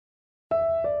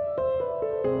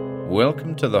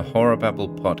Welcome to the Horror Babble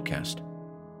podcast.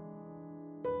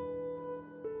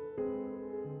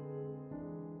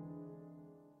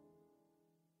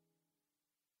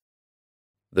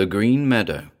 The Green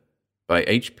Meadow by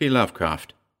H.P.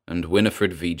 Lovecraft and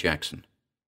Winifred V. Jackson.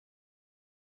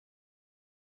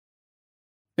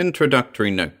 Introductory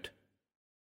note.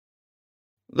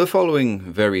 The following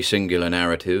very singular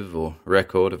narrative or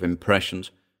record of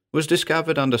impressions was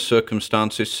discovered under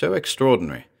circumstances so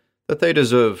extraordinary that they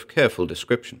deserve careful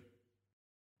description.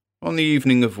 On the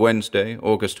evening of Wednesday,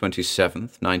 August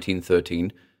 27th,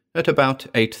 1913, at about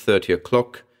 8:30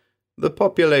 o'clock, the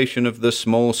population of the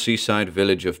small seaside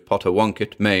village of Potawatomi,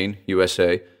 Maine,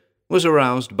 USA, was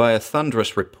aroused by a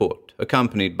thunderous report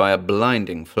accompanied by a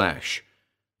blinding flash,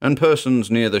 and persons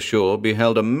near the shore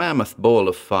beheld a mammoth ball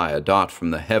of fire dart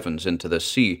from the heavens into the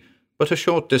sea but a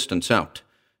short distance out,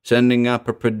 sending up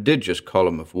a prodigious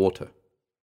column of water.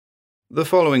 The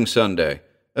following Sunday,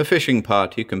 a fishing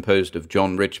party composed of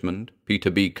John Richmond, Peter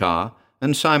B. Carr,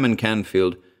 and Simon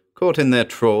Canfield caught in their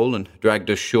trawl and dragged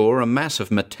ashore a mass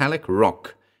of metallic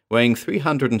rock weighing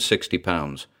 360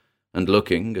 pounds, and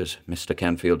looking, as Mr.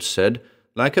 Canfield said,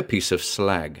 like a piece of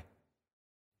slag.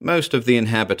 Most of the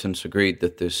inhabitants agreed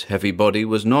that this heavy body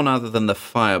was none other than the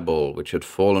fireball which had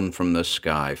fallen from the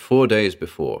sky 4 days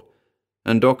before,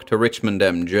 and Dr. Richmond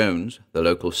M. Jones, the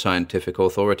local scientific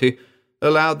authority,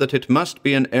 allowed that it must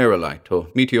be an aerolite or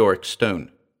meteoric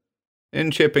stone. In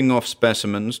chipping off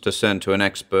specimens to send to an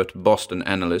expert Boston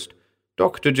analyst,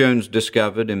 Dr. Jones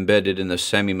discovered embedded in the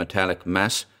semi-metallic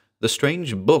mass the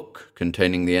strange book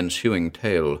containing the ensuing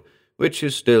tale, which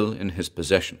is still in his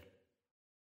possession.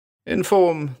 In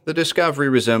form, the discovery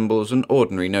resembles an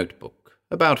ordinary notebook,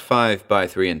 about 5 by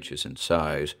 3 inches in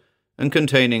size, and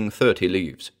containing 30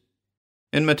 leaves.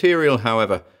 In material,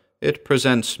 however, it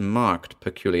presents marked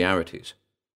peculiarities.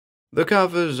 The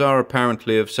covers are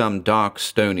apparently of some dark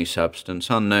stony substance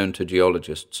unknown to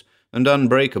geologists and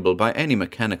unbreakable by any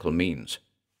mechanical means.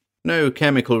 No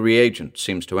chemical reagent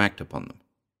seems to act upon them.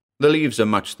 The leaves are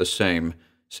much the same,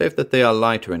 save that they are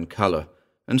lighter in color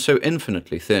and so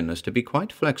infinitely thin as to be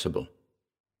quite flexible.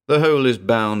 The whole is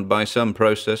bound by some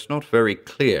process not very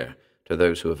clear to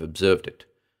those who have observed it,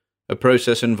 a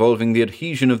process involving the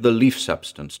adhesion of the leaf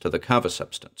substance to the cover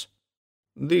substance.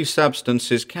 These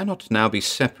substances cannot now be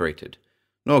separated,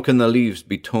 nor can the leaves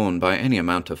be torn by any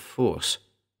amount of force.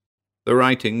 The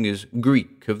writing is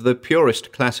Greek of the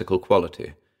purest classical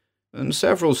quality, and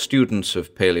several students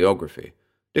of paleography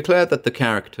declare that the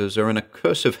characters are in a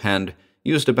cursive hand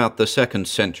used about the 2nd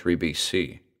century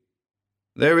B.C.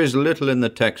 There is little in the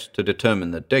text to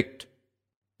determine the date.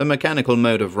 The mechanical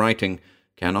mode of writing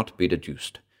cannot be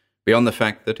deduced, beyond the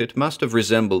fact that it must have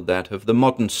resembled that of the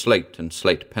modern slate and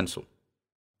slate pencil.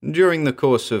 During the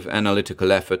course of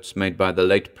analytical efforts made by the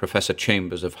late Professor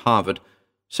Chambers of Harvard,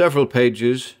 several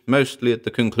pages, mostly at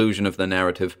the conclusion of the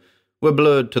narrative, were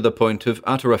blurred to the point of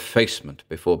utter effacement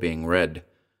before being read,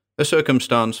 a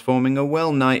circumstance forming a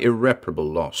well-nigh irreparable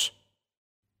loss.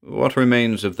 What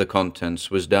remains of the contents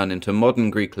was done into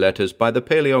modern Greek letters by the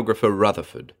paleographer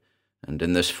Rutherford, and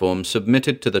in this form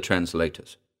submitted to the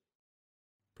translators.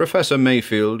 Professor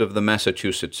Mayfield of the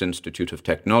Massachusetts Institute of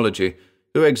Technology,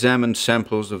 who examined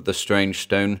samples of the strange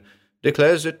stone,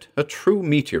 declares it a true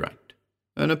meteorite,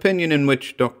 an opinion in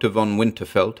which Dr. von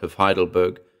Winterfeldt of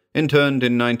Heidelberg, interned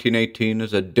in 1918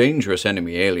 as a dangerous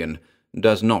enemy alien,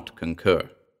 does not concur.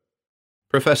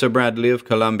 Professor Bradley of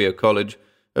Columbia College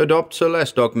adopts a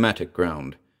less dogmatic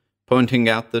ground, pointing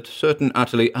out that certain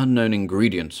utterly unknown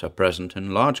ingredients are present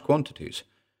in large quantities,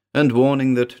 and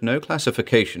warning that no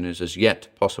classification is as yet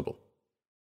possible.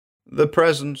 The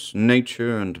presence,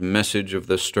 nature, and message of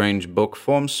the strange book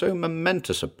form so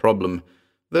momentous a problem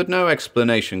that no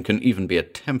explanation can even be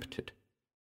attempted.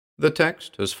 The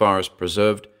text, as far as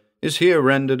preserved, is here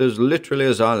rendered as literally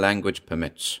as our language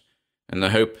permits, in the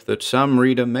hope that some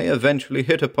reader may eventually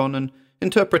hit upon an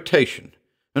interpretation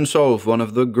and solve one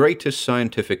of the greatest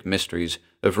scientific mysteries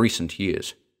of recent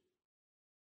years.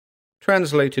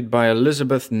 Translated by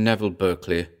Elizabeth Neville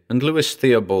Berkeley and Louis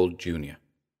Theobald, Jr.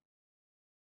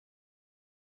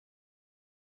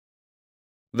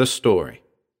 The story.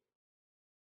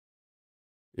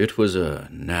 It was a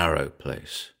narrow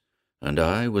place, and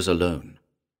I was alone.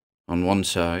 On one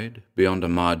side, beyond a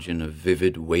margin of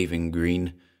vivid waving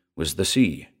green, was the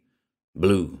sea,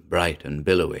 blue, bright, and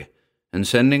billowy, and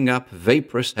sending up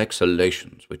vaporous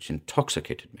exhalations which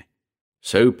intoxicated me.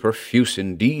 So profuse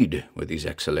indeed were these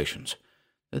exhalations,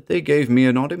 that they gave me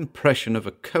an odd impression of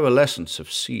a coalescence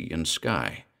of sea and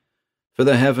sky, for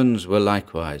the heavens were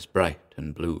likewise bright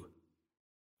and blue.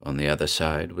 On the other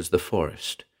side was the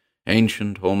forest,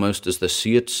 ancient almost as the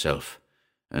sea itself,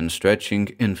 and stretching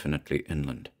infinitely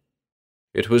inland.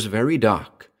 It was very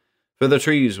dark, for the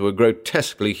trees were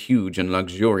grotesquely huge and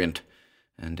luxuriant,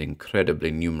 and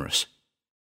incredibly numerous.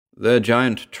 Their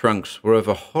giant trunks were of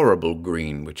a horrible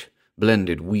green which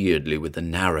blended weirdly with the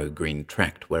narrow green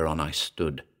tract whereon I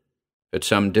stood. At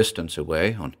some distance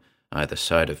away, on either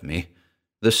side of me,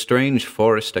 the strange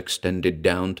forest extended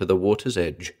down to the water's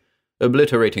edge,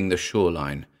 obliterating the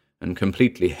shoreline and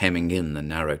completely hemming in the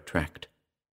narrow tract.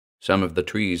 Some of the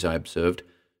trees, I observed,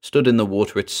 stood in the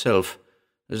water itself,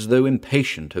 as though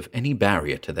impatient of any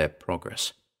barrier to their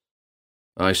progress.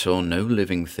 I saw no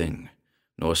living thing,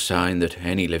 nor sign that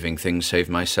any living thing save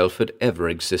myself had ever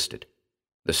existed.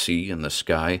 The sea and the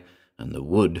sky and the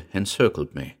wood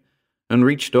encircled me, and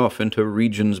reached off into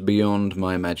regions beyond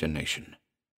my imagination.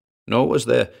 Nor was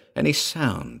there any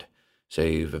sound,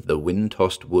 save of the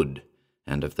wind-tossed wood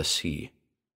and of the sea.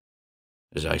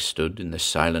 As I stood in this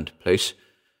silent place,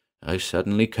 I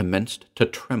suddenly commenced to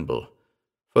tremble,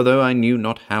 for though I knew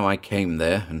not how I came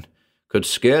there, and could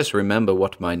scarce remember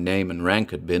what my name and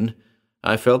rank had been,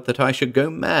 I felt that I should go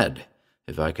mad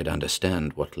if I could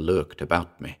understand what lurked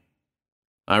about me.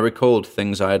 I recalled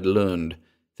things I had learned,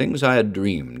 things I had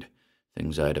dreamed,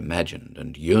 things I had imagined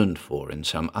and yearned for in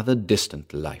some other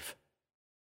distant life.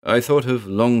 I thought of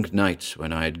long nights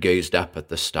when I had gazed up at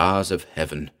the stars of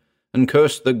heaven, and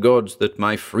cursed the gods that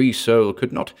my free soul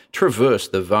could not traverse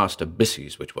the vast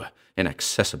abysses which were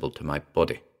inaccessible to my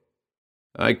body.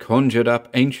 I conjured up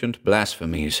ancient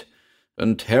blasphemies,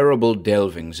 and terrible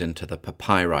delvings into the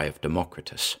papyri of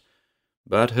Democritus.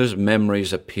 But as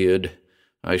memories appeared,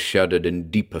 I shuddered in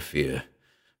deeper fear,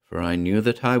 for I knew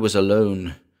that I was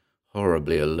alone,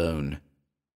 horribly alone.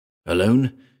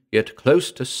 Alone, yet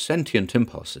close to sentient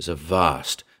impulses of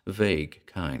vast, vague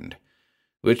kind,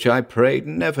 which I prayed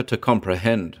never to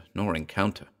comprehend nor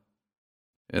encounter.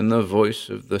 In the voice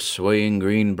of the swaying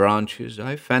green branches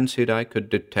I fancied I could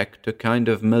detect a kind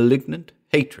of malignant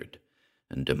hatred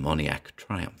and demoniac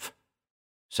triumph.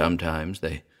 Sometimes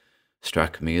they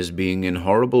struck me as being in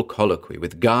horrible colloquy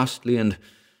with ghastly and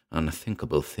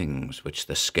unthinkable things which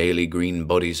the scaly green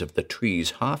bodies of the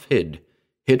trees half hid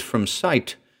from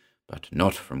sight, but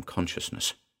not from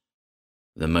consciousness.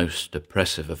 The most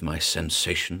oppressive of my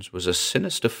sensations was a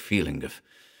sinister feeling of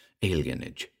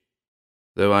alienage.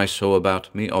 Though I saw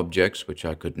about me objects which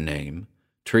I could name,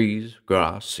 trees,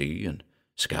 grass, sea, and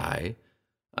sky,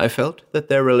 I felt that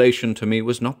their relation to me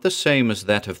was not the same as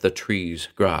that of the trees,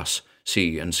 grass,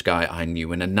 sea, and sky I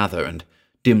knew in another and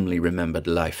dimly remembered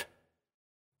life.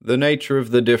 The nature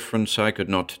of the difference I could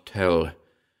not tell,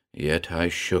 yet I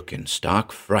shook in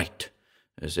stark fright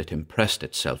as it impressed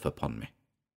itself upon me.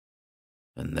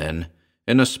 And then,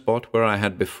 in a spot where I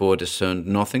had before discerned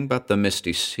nothing but the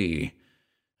misty sea,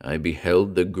 I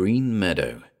beheld the Green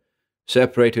Meadow,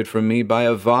 separated from me by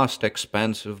a vast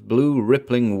expanse of blue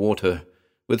rippling water,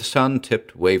 with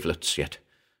sun-tipped wavelets yet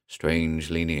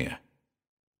strangely near.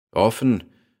 Often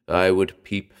I would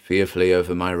peep fearfully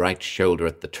over my right shoulder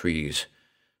at the trees,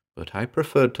 but I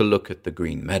preferred to look at the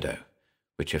Green Meadow,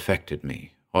 which affected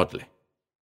me oddly.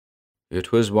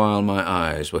 It was while my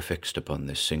eyes were fixed upon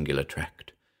this singular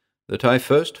tract that I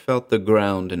first felt the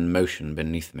ground in motion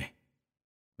beneath me,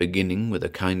 beginning with a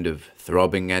kind of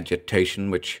throbbing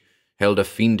agitation which held a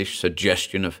fiendish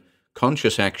suggestion of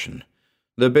conscious action.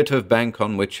 The bit of bank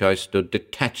on which I stood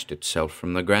detached itself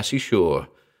from the grassy shore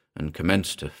and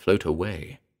commenced to float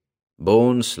away,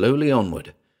 borne slowly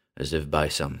onward, as if by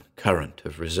some current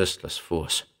of resistless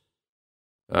force.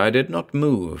 I did not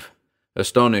move,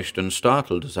 astonished and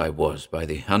startled as I was by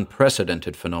the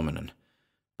unprecedented phenomenon,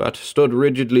 but stood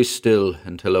rigidly still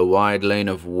until a wide lane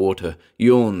of water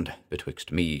yawned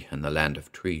betwixt me and the land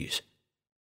of trees.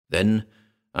 Then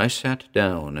I sat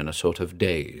down in a sort of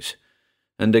daze,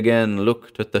 and again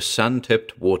looked at the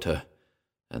sun-tipped water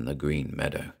and the Green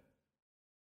Meadow.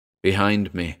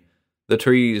 Behind me, the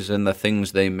trees and the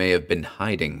things they may have been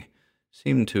hiding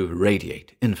seemed to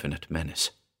radiate infinite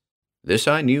menace. This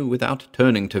I knew without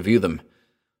turning to view them,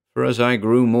 for as I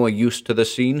grew more used to the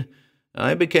scene,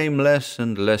 I became less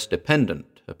and less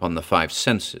dependent upon the five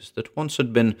senses that once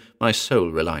had been my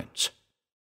sole reliance.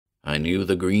 I knew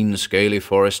the green scaly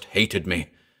forest hated me,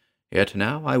 yet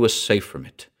now I was safe from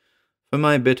it, for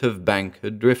my bit of bank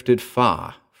had drifted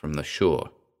far from the shore.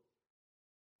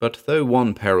 But though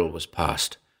one peril was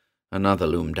past, another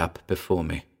loomed up before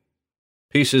me.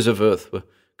 Pieces of earth were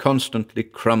constantly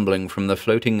crumbling from the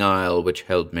floating isle which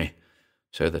held me,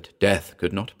 so that death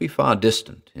could not be far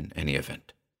distant in any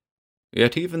event.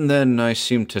 Yet even then I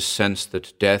seemed to sense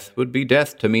that death would be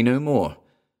death to me no more,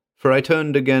 for I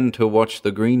turned again to watch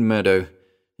the Green Meadow,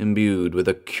 imbued with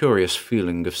a curious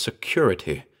feeling of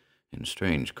security in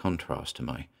strange contrast to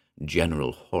my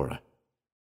general horror.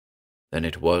 Then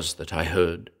it was that I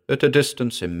heard, at a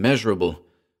distance immeasurable,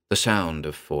 the sound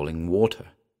of falling water.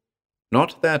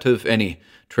 Not that of any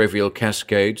trivial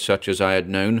cascade such as I had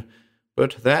known,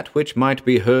 but that which might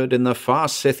be heard in the far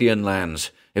Scythian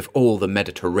lands if all the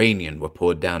Mediterranean were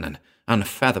poured down an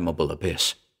unfathomable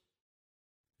abyss.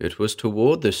 It was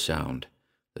toward this sound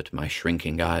that my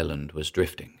shrinking island was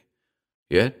drifting,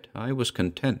 yet I was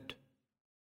content.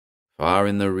 Far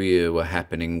in the rear were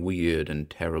happening weird and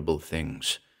terrible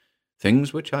things,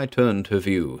 things which I turned to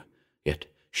view, yet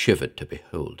shivered to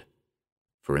behold.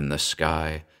 For in the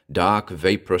sky dark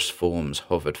vaporous forms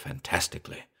hovered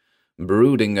fantastically,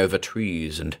 brooding over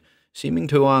trees and seeming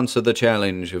to answer the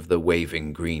challenge of the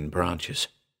waving green branches.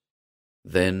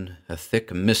 Then a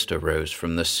thick mist arose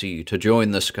from the sea to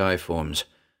join the sky forms,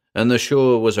 and the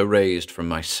shore was erased from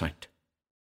my sight.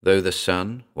 Though the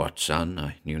sun, what sun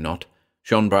I knew not,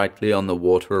 shone brightly on the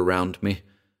water around me,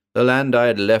 the land I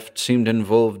had left seemed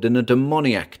involved in a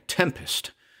demoniac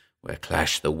tempest, where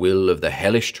clashed the will of the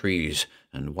hellish trees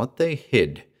and what they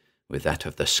hid with that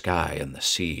of the sky and the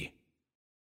sea.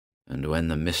 And when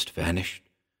the mist vanished,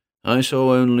 I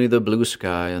saw only the blue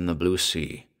sky and the blue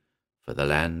sea, for the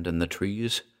land and the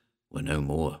trees were no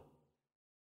more.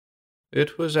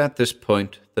 It was at this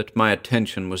point that my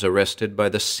attention was arrested by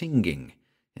the singing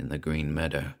in the Green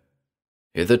Meadow.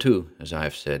 Hitherto, as I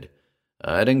have said,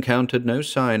 I had encountered no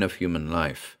sign of human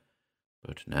life,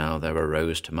 but now there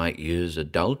arose to my ears a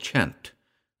dull chant,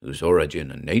 whose origin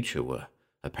and nature were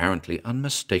apparently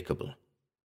unmistakable.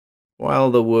 While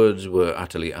the words were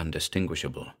utterly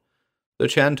undistinguishable, the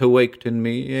chant awaked in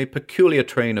me a peculiar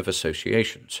train of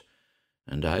associations,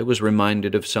 and I was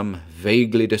reminded of some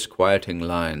vaguely disquieting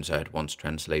lines I had once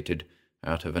translated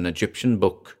out of an Egyptian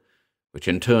book, which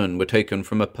in turn were taken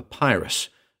from a papyrus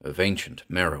of ancient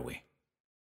Meroe.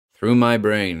 Through my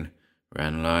brain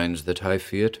ran lines that I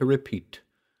fear to repeat,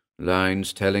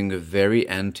 lines telling of very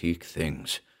antique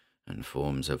things and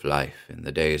forms of life in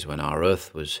the days when our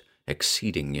earth was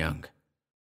exceeding young,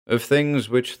 of things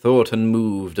which thought and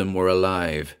moved and were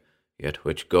alive, yet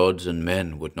which gods and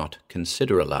men would not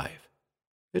consider alive.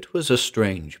 It was a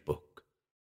strange book.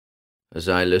 As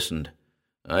I listened,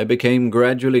 I became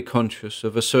gradually conscious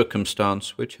of a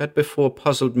circumstance which had before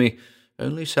puzzled me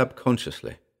only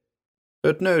subconsciously.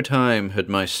 At no time had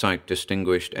my sight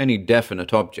distinguished any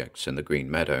definite objects in the Green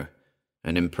Meadow,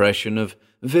 an impression of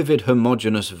vivid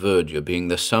homogeneous verdure being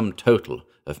the sum total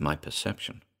of my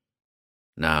perception.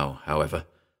 Now, however,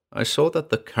 I saw that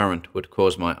the current would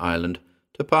cause my island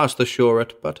to pass the shore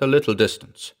at but a little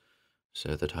distance,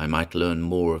 so that I might learn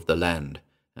more of the land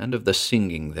and of the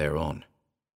singing thereon.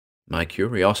 My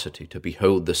curiosity to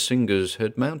behold the singers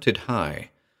had mounted high,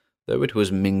 though it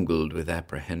was mingled with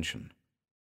apprehension.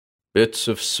 Bits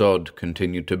of sod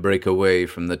continued to break away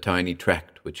from the tiny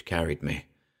tract which carried me,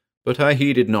 but I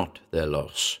heeded not their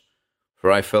loss,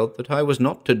 for I felt that I was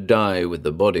not to die with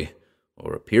the body,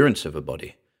 or appearance of a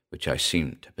body, which I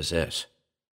seemed to possess.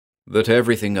 That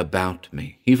everything about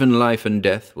me, even life and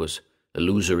death, was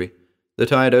illusory,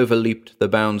 that I had overleaped the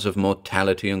bounds of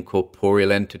mortality and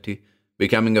corporeal entity,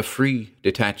 becoming a free,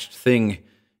 detached thing,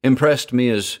 impressed me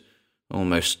as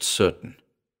almost certain.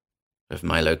 Of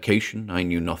my location I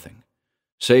knew nothing,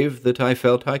 save that I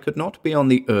felt I could not be on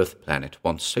the earth planet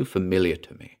once so familiar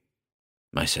to me.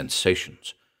 My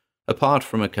sensations, apart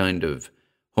from a kind of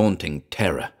haunting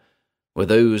terror, were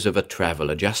those of a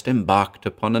traveller just embarked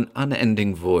upon an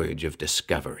unending voyage of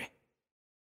discovery.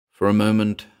 For a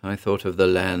moment I thought of the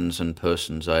lands and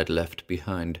persons I had left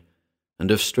behind, and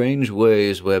of strange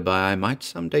ways whereby I might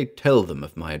some day tell them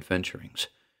of my adventurings,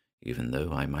 even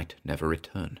though I might never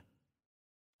return.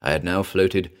 I had now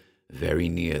floated very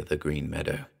near the Green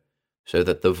Meadow, so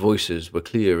that the voices were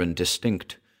clear and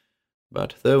distinct,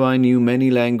 but though I knew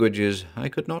many languages, I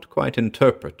could not quite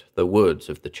interpret the words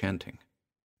of the chanting.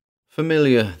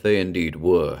 Familiar they indeed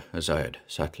were, as I had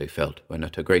subtly felt when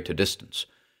at a greater distance,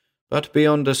 but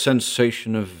beyond a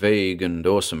sensation of vague and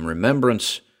awesome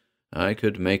remembrance, I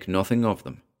could make nothing of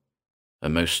them. A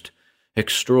most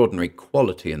extraordinary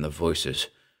quality in the voices,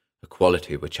 a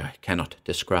quality which I cannot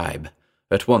describe,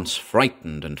 at once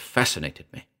frightened and fascinated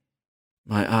me.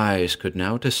 My eyes could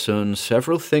now discern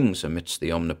several things amidst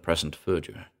the omnipresent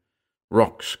verdure: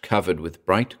 rocks covered with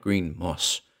bright green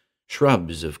moss,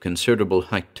 shrubs of considerable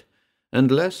height, and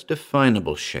less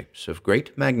definable shapes of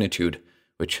great magnitude,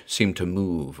 which seemed to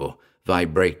move or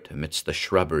vibrate amidst the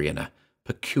shrubbery in a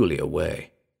peculiar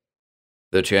way.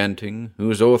 The chanting,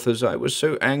 whose authors I was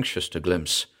so anxious to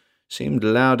glimpse, seemed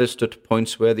loudest at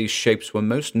points where these shapes were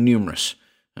most numerous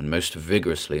and most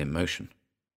vigorously in motion.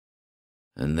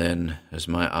 And then, as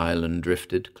my island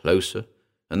drifted closer,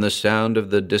 and the sound of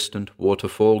the distant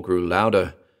waterfall grew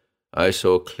louder, I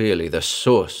saw clearly the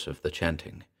source of the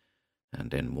chanting,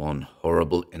 and in one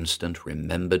horrible instant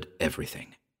remembered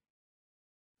everything.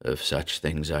 Of such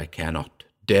things I cannot,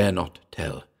 dare not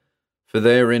tell, for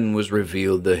therein was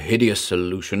revealed the hideous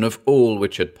solution of all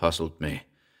which had puzzled me,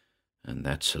 and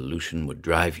that solution would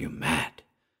drive you mad,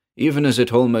 even as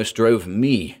it almost drove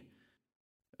me.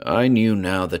 I knew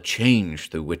now the change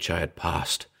through which I had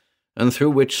passed, and through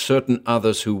which certain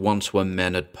others who once were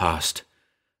men had passed,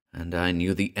 and I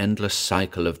knew the endless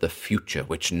cycle of the future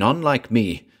which none like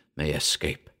me may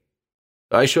escape.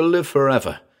 I shall live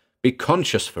forever, be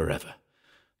conscious forever,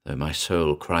 though my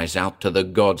soul cries out to the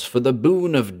gods for the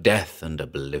boon of death and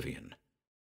oblivion.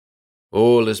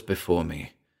 All is before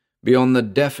me. Beyond the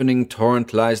deafening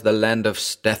torrent lies the land of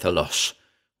Stethalos,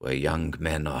 where young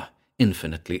men are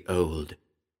infinitely old.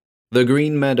 The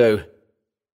Green Meadow.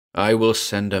 I will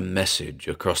send a message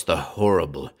across the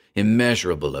horrible,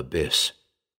 immeasurable abyss.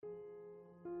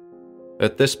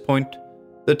 At this point,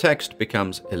 the text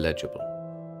becomes illegible.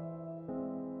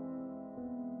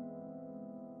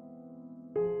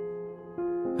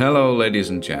 Hello, ladies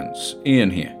and gents.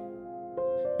 Ian here.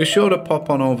 Be sure to pop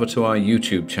on over to our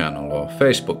YouTube channel or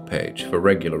Facebook page for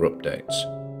regular updates.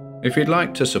 If you'd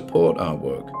like to support our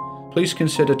work, please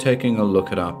consider taking a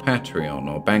look at our Patreon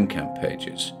or Bandcamp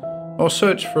pages, or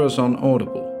search for us on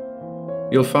Audible.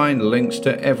 You'll find links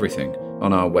to everything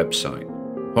on our website,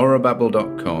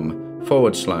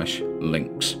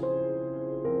 horrorbabble.com/links.